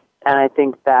 And I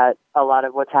think that a lot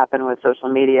of what's happened with social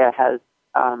media has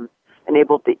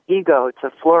enabled the ego to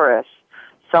flourish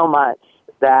so much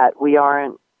that we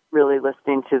aren't really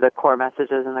listening to the core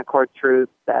messages and the core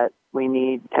truths that we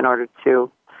need in order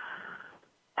to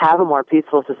have a more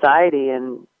peaceful society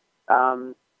and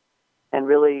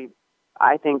really,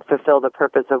 I think, fulfill the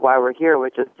purpose of why we're here,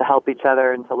 which is to help each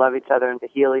other and to love each other and to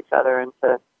heal each other and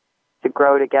to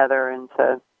grow together and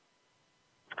to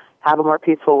have a more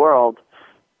peaceful world.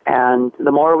 And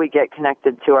the more we get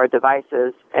connected to our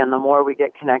devices and the more we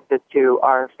get connected to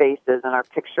our faces and our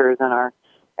pictures and our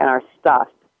stuff,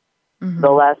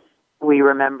 the less we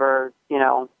remember,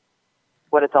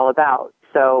 what it's all about.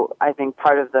 So I think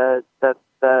part of the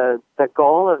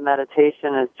goal of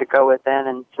meditation is to go within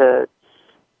and to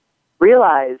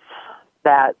realize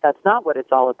that that's not what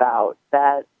it's all about,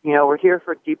 that, we're here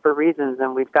for deeper reasons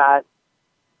and we've got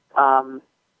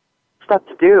stuff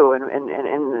to do and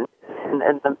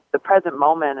the present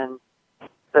moment, and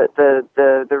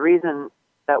the reason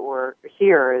that we're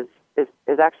here is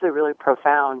actually really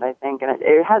profound, I think, and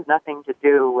it has nothing to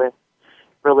do with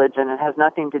religion. It has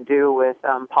nothing to do with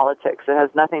politics. It has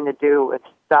nothing to do with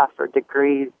stuff or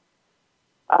degrees.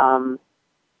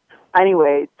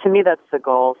 Anyway, to me, that's the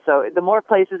goal. So the more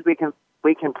places we can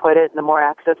put it, the more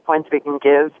access points we can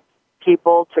give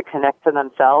people to connect to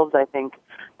themselves, I think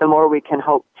the more we can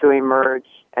hope to emerge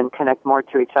and connect more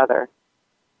to each other.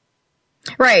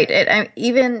 Right.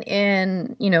 Even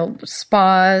in,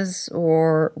 spas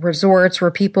or resorts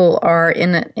where people are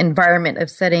in an environment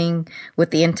of setting with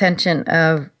the intention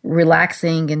of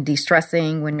relaxing and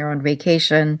de-stressing when you're on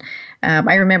vacation.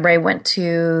 I remember I went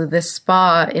to this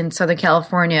spa in Southern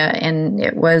California, and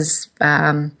it was,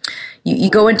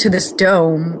 you go into this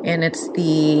dome, and it's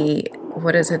the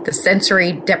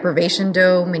sensory deprivation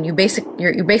dome, and you're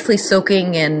basically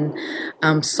soaking in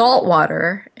salt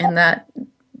water, and that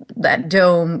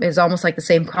dome is almost like the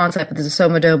same concept as the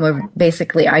Somadome of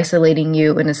basically isolating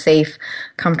you in a safe,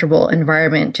 comfortable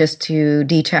environment just to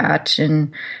detach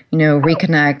and,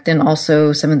 reconnect, and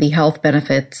also some of the health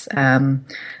benefits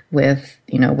with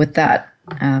that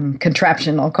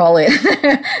contraption, I'll call it,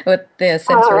 with the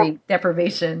sensory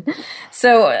deprivation.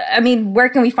 So, where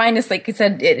can we find this? Like you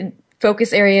said,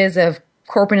 focus areas of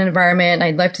corporate environment.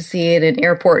 I'd love to see it in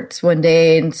airports one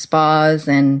day, and spas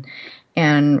and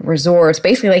resorts.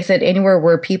 Basically, like I said, anywhere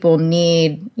where people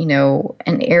need,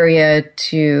 an area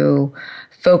to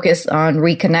focus on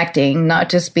reconnecting, not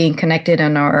just being connected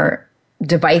on our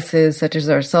devices such as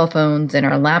our cell phones and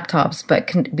our laptops, but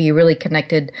can be really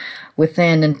connected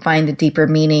within and find the deeper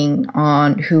meaning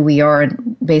on who we are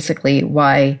and basically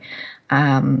why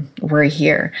we're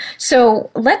here. So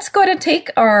let's go to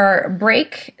take our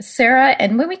break, Sarah.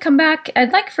 And when we come back,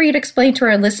 I'd like for you to explain to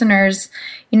our listeners,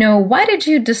 why did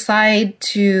you decide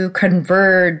to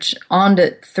converge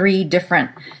onto 3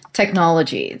 different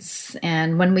technologies?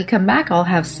 And when we come back, I'll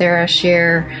have Sarah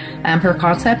share her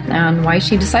concept on why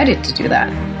she decided to do that.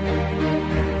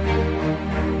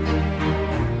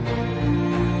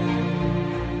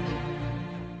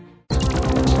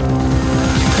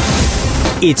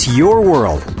 It's your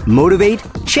world. Motivate,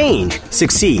 change,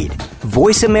 succeed.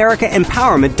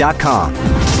 VoiceAmericaEmpowerment.com.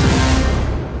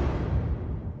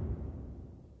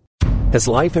 Has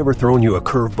life ever thrown you a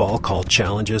curveball called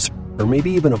challenges, or maybe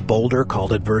even a boulder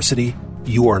called adversity?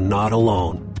 You are not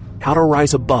alone. How to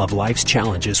Rise Above Life's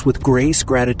Challenges with Grace,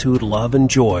 Gratitude, Love, and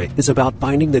Joy is about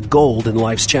finding the gold in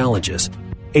life's challenges.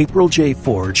 April J.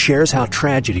 Ford shares how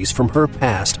tragedies from her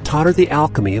past taught her the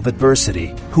alchemy of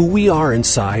adversity. Who we are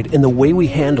inside and the way we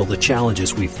handle the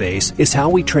challenges we face is how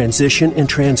we transition and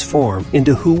transform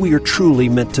into who we are truly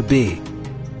meant to be.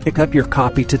 Pick up your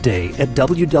copy today at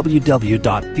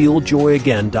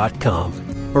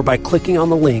www.feeljoyagain.com or by clicking on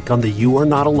the link on the You Are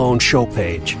Not Alone show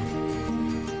page.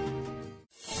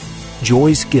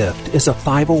 Joy's Gift is a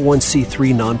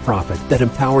 501c3 nonprofit that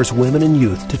empowers women and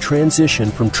youth to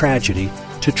transition from tragedy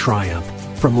to triumph,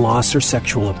 from loss or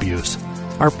sexual abuse.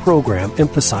 Our program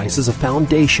emphasizes a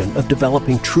foundation of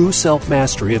developing true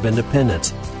self-mastery of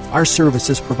independence. Our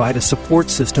services provide a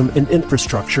support system and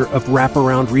infrastructure of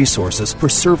wraparound resources for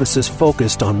services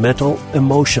focused on mental,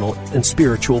 emotional, and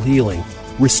spiritual healing.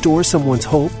 Restore someone's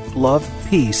hope, love,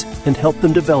 peace, and help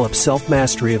them develop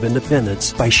self-mastery of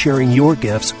independence by sharing your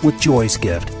gifts with Joy's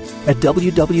Gift at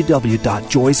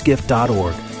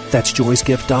www.joysgift.org. That's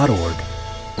joysgift.org.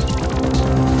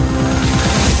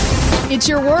 It's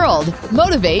your world.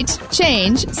 Motivate,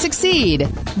 change, succeed.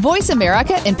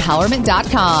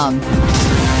 VoiceAmericaEmpowerment.com.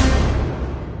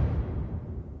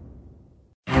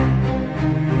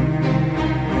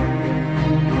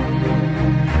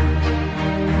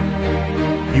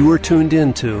 You are tuned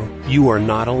into You Are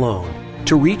Not Alone.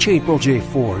 To reach April J.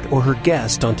 Ford or her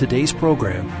guest on today's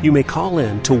program, you may call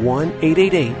in to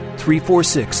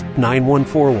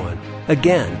 1-888-346-9141.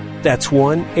 Again, that's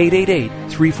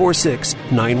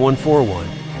 1-888-346-9141.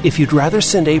 If you'd rather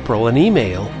send April an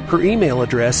email, her email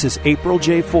address is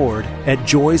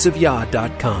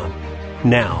apriljford@joysofyah.com.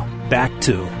 Now, back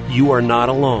to You Are Not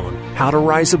Alone, How to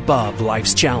Rise Above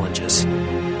Life's Challenges.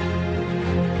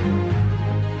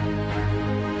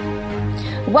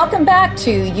 Welcome back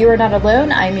to You're Not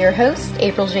Alone. I'm your host,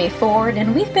 April J. Ford,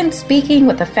 and we've been speaking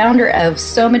with the founder of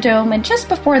Somadome. And just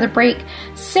before the break,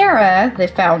 Sarah, the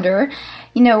founder,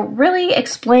 really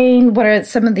explained what are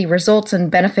some of the results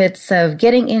and benefits of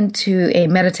getting into a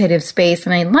meditative space.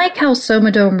 And I like how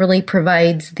Somadome really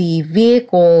provides the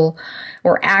vehicle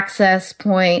or access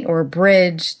point or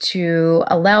bridge to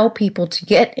allow people to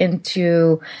get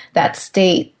into that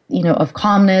state, of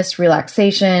calmness,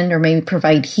 relaxation, or maybe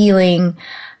provide healing,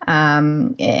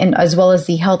 and as well as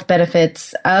the health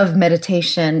benefits of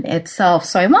meditation itself.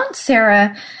 So I want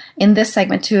Sarah in this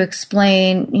segment to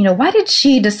explain, why did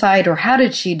she decide or how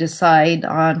did she decide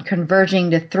on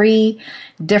converging to 3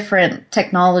 different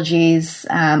technologies?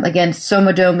 Again,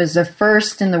 Somadome is the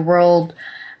first in the world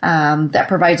that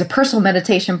provides a personal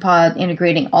meditation pod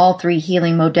integrating all 3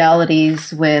 healing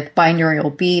modalities with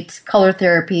binaural beats, color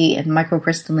therapy, and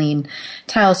microcrystalline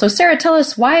tiles. So Sarah, tell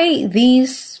us why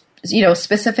these,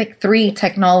 specific 3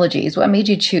 technologies. What made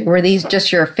you choose? Were these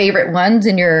just your favorite ones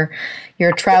in your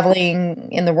traveling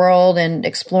in the world and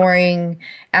exploring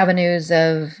avenues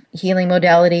of healing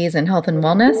modalities and health and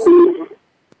wellness?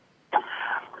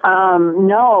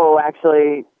 No,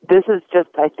 actually, this is just,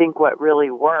 I think, what really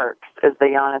works is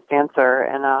the honest answer.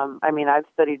 And, I've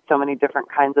studied so many different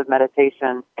kinds of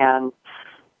meditation, and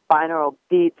binaural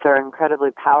beats are incredibly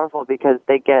powerful because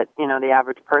they get, the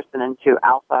average person into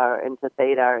alpha, into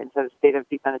theta, into a state of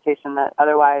deep meditation that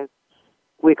otherwise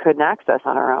we couldn't access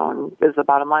on our own, is the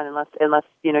bottom line, unless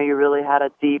you really had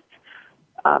a deep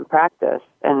practice.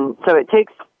 And so it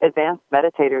takes advanced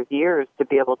meditators years to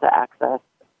be able to access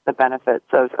the benefits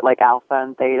of like alpha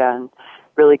and theta and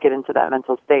really get into that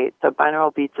mental state. So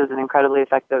binaural beats is an incredibly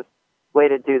effective way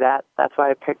to do that. That's why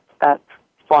I picked that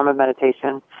form of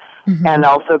meditation. and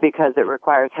also because it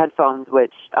requires headphones,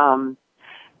 which,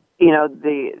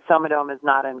 the Somadome is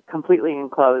not completely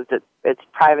enclosed. It's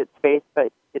private space,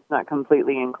 but it's not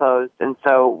completely enclosed. And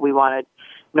so we wanted,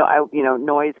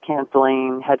 noise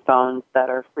canceling headphones that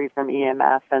are free from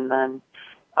EMF, and then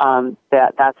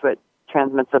that's what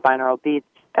transmits the binaural beats.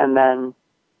 And then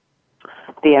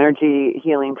the energy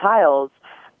healing tiles.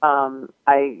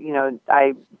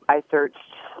 I searched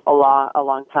a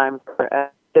long time for a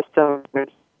system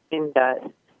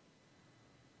that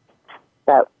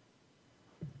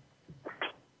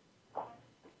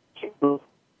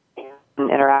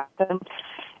interaction,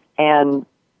 and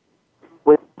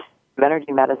with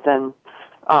energy medicine,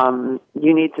 there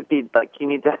needs to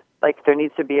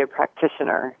be a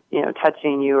practitioner,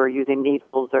 touching you or using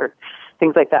needles or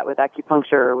things like that. With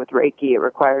acupuncture or with Reiki, it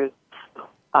requires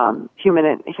human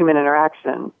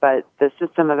interaction, but the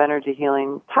system of energy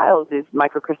healing tiles, is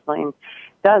microcrystalline,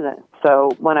 doesn't. So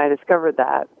when I discovered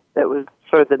that was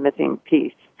sort of the missing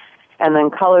piece. And then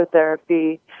color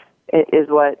therapy is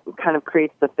what kind of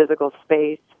creates the physical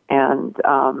space, and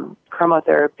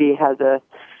chromotherapy has a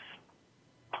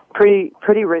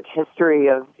pretty rich history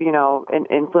of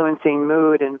influencing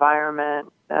mood,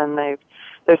 environment, and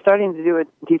they're starting to do a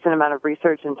decent amount of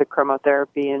research into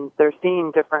chromotherapy, and they're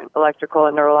seeing different electrical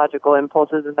and neurological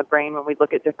impulses in the brain when we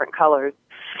look at different colors.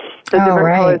 So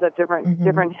different colors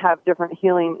have different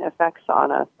healing effects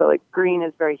on us. So like green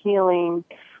is very healing,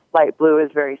 light blue is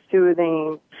very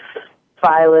soothing,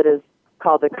 violet is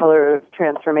called the color of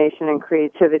transformation and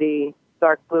creativity,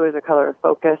 dark blue is a color of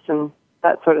focus, and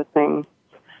that sort of thing.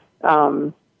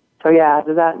 Does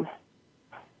that...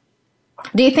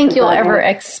 Do you think you'll ever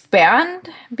expand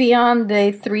beyond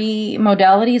the 3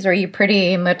 modalities, or are you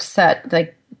pretty much set,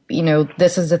 like,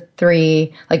 this is a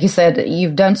 3, like you said,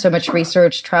 you've done so much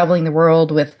research traveling the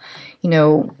world with,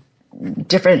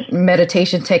 different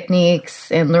meditation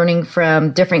techniques and learning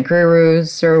from different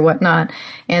gurus or whatnot.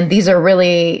 And these are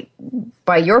really,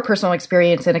 by your personal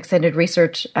experience and extended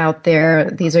research out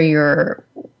there, these are your,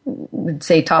 would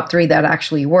say, top 3 that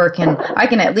actually work. And I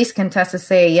can at least contest to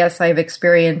say, yes, I've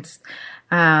experienced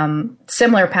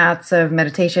similar paths of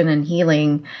meditation and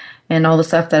healing, and all the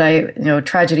stuff that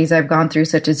tragedies I've gone through,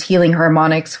 such as healing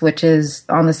harmonics, which is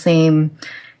on the same,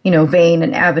 vein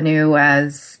and avenue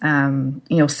as,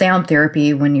 sound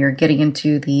therapy when you're getting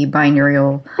into the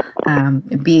binaural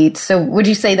beats. So would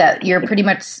you say that you're pretty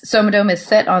much, Somadome is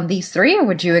set on these 3, or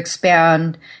would you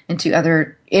expand into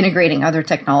integrating other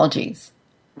technologies?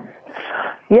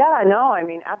 Yeah, no,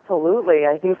 absolutely.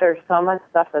 I think there's so much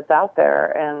stuff that's out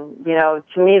there. And, to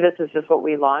me, this is just what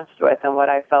we launched with and what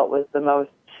I felt was the most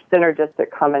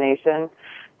synergistic combination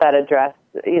that addressed,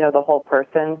 the whole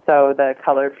person. So the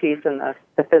color piece and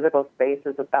the physical space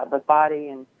is about the body,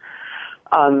 and,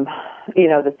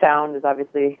 the sound is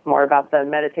obviously more about the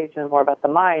meditation, more about the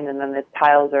mind, and then the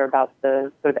tiles are about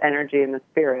the sort of energy and the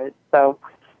spirit. So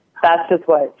that's just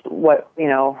what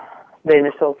the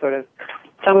initial sort of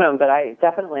Somadome, but I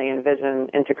definitely envision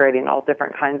integrating all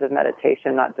different kinds of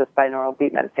meditation, not just binaural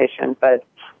beat meditation, but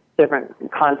different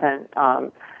content,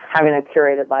 having a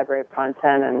curated library of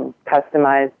content and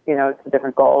customized, to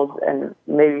different goals, and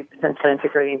maybe potentially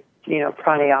integrating,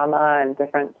 pranayama and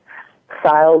different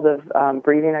styles of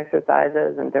breathing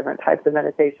exercises and different types of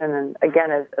meditation. And again,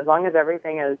 as long as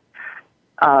everything is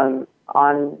on,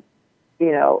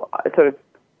 sort of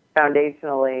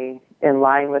foundationally in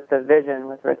line with the vision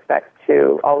with respect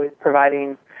to always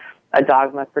providing a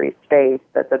dogma-free space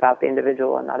that's about the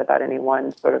individual and not about any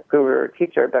one sort of guru or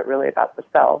teacher, but really about the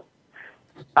self.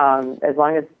 As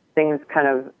long as things kind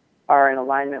of are in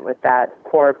alignment with that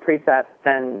core precept,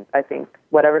 then I think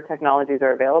whatever technologies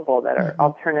are available that are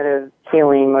alternative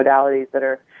healing modalities that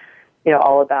are,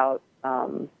 all about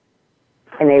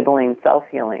enabling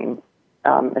self-healing,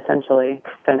 essentially,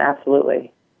 then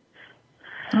absolutely.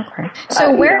 Okay.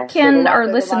 So where can our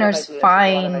listeners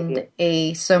find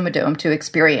a Somadome to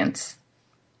experience?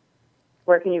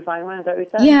 Where can you find one? Is that what you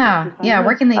said? Yeah.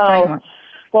 Where can they find one?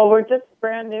 Well, we're just a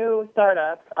brand new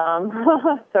startup,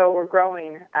 so we're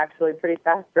growing actually pretty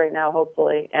fast right now,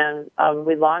 hopefully. And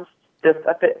we launched just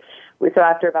so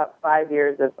after about 5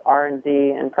 years of R&D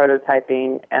and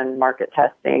prototyping and market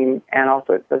testing and all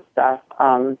sorts of stuff.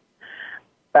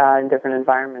 In different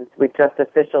environments. We just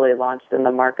officially launched in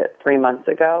the market 3 months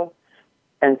ago.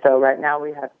 And so right now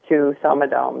we have 2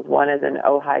 Somadomes. One is in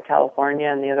Ojai, California,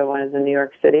 and the other one is in New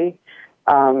York City.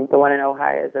 The one in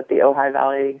Ojai is at the Ojai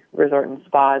Valley Resort and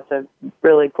Spa. It's a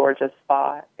really gorgeous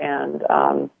spa. And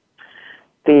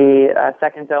the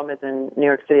second dome is in New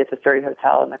York City at the Surrey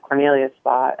Hotel and the Cornelius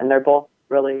Spa. And they're both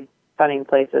really stunning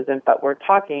places. But we're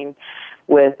talking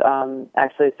with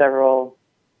actually several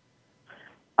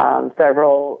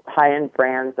several high-end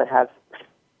brands that have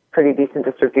pretty decent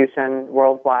distribution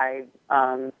worldwide.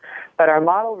 But our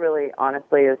model really,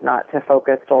 honestly, is not to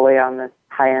focus solely on this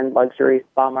high-end luxury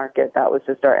spa market. That was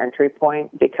just our entry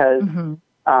point because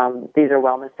these are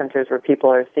wellness centers where people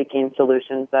are seeking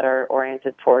solutions that are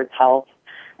oriented towards health,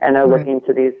 and they're looking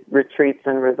to these retreats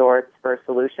and resorts for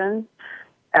solutions.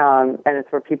 And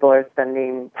it's where people are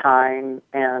spending time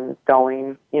and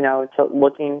going,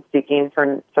 to seeking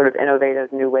for sort of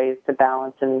innovative new ways to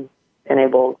balance and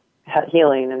enable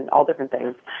healing and all different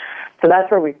things. So that's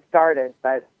where we started,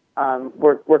 but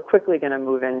we're quickly going to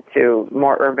move into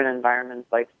more urban environments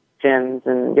like gyms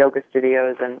and yoga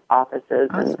studios and offices.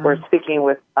 Awesome. And we're speaking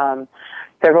with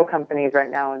several companies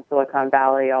right now in Silicon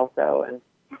Valley also, and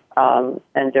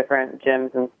different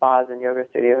gyms and spas and yoga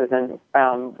studios. And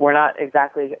we're not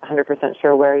exactly 100%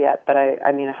 sure where yet, but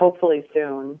I mean, hopefully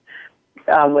soon,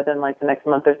 within like the next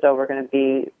month or so, we're going to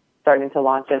be starting to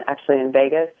launch actually in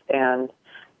Vegas and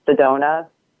Sedona,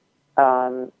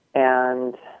 and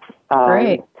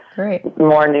great.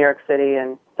 More in New York City.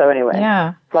 And so anyway,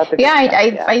 lots of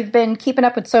I've been keeping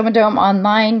up with Somadome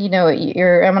online.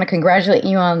 I want to congratulate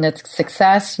you on its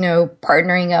success,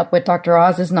 partnering up with Dr.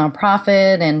 Oz's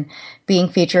nonprofit and being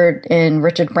featured in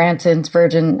Richard Branson's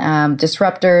Virgin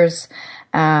Disruptors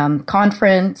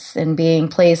conference and being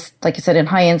placed, like you said, in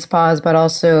high-end spas, but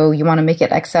also you want to make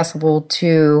it accessible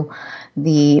to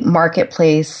the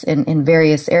marketplace in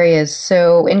various areas.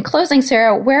 So in closing,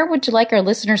 Sarah, where would you like our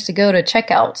listeners to go to check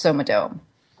out Somadome?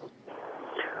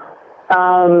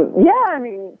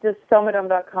 Just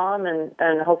somadome.com,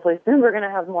 and hopefully soon we're going to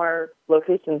have more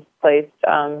locations placed,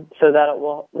 so that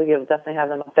we'll definitely have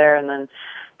them up there. And then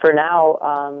for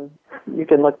now, you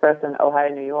can look for us in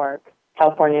Ohio, New York,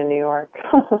 California, New York.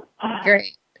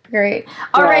 Great.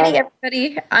 Alrighty,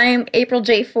 everybody. I'm April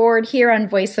J. Ford here on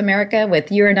Voice America with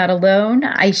You're Not Alone.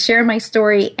 I share my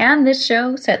story and this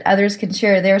show so that others can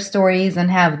share their stories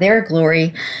and have their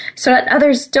glory, so that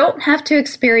others don't have to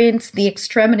experience the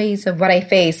extremities of what I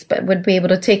face, but would be able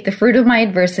to take the fruit of my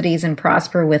adversities and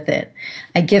prosper with it.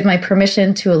 I give my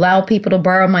permission to allow people to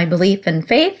borrow my belief and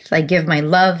faith. I give my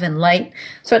love and light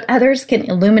so that others can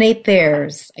illuminate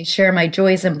theirs. I share my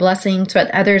joys and blessings so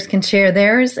that others can share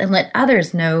theirs, and let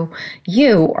others know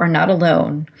you are not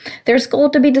alone. There's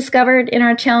gold to be discovered in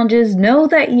our challenges. Know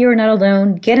that you're not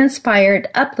alone. Get inspired,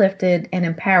 uplifted, and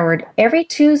empowered every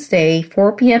Tuesday,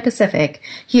 4 p.m. Pacific,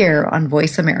 here on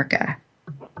Voice America.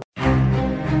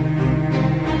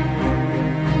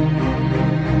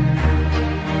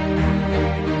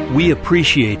 We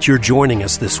appreciate your joining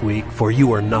us this week for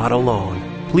You Are Not Alone.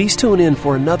 Please tune in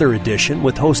for another edition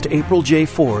with host April J.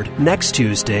 Ford next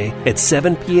Tuesday at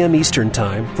 7 p.m. Eastern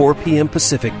Time, 4 p.m.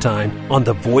 Pacific Time on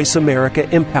the Voice America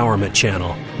Empowerment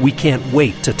Channel. We can't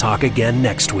wait to talk again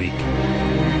next week.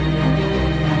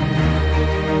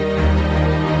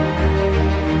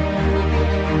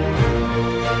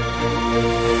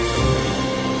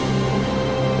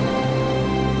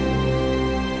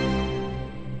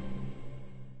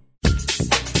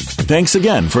 Thanks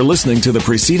again for listening to the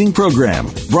preceding program,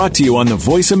 brought to you on the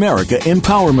Voice America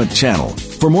Empowerment Channel.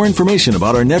 For more information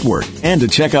about our network and to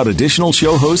check out additional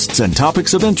show hosts and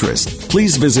topics of interest,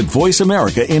 please visit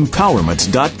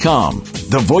voiceamericaempowerment.com.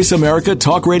 The Voice America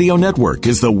Talk Radio Network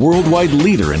is the worldwide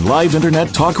leader in live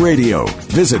Internet talk radio.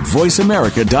 Visit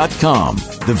voiceamerica.com.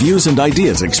 The views and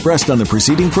ideas expressed on the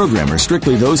preceding program are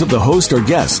strictly those of the host or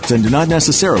guests and do not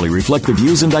necessarily reflect the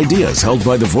views and ideas held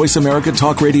by the Voice America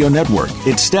Talk Radio Network,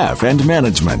 its staff, and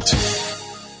management.